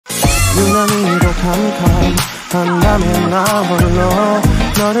유난히도 캄캄한다면 나 홀로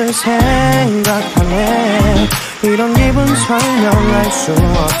너를 생각하네. 이런 기분 설명할 수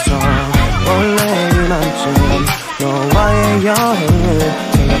없어. 원래 이만쯤 너와의 여행을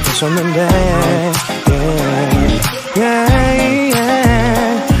생각했었는데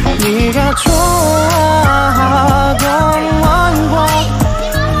네가 좋아하던 왕국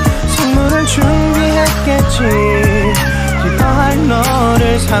선물을 준비했겠지. 기뻐할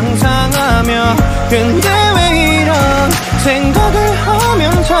너를 상상하며. 근데 왜 이런 생각을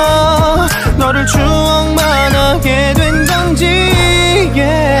하면서 너를 추억만 하게 된 건지.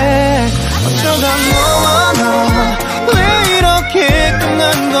 어쩌다 너와 나 왜 이렇게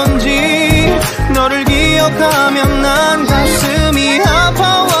끝난 건지. 너를 기억하면 난 가슴이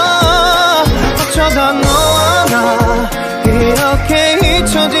아파와. 어쩌다 너와 나 이렇게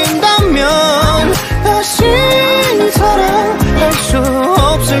잊혀진다면 다시 사랑할 수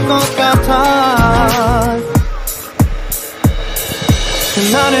없을 것 같아.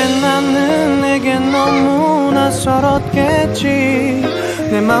 그날의 나는 내게 너무 낯설었겠지.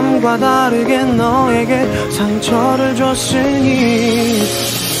 내 맘과 다르게 너에게 상처를 줬으니.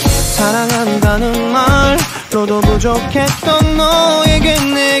 사랑한다는 말로도 부족했던 너에게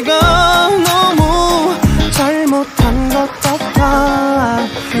내가 너무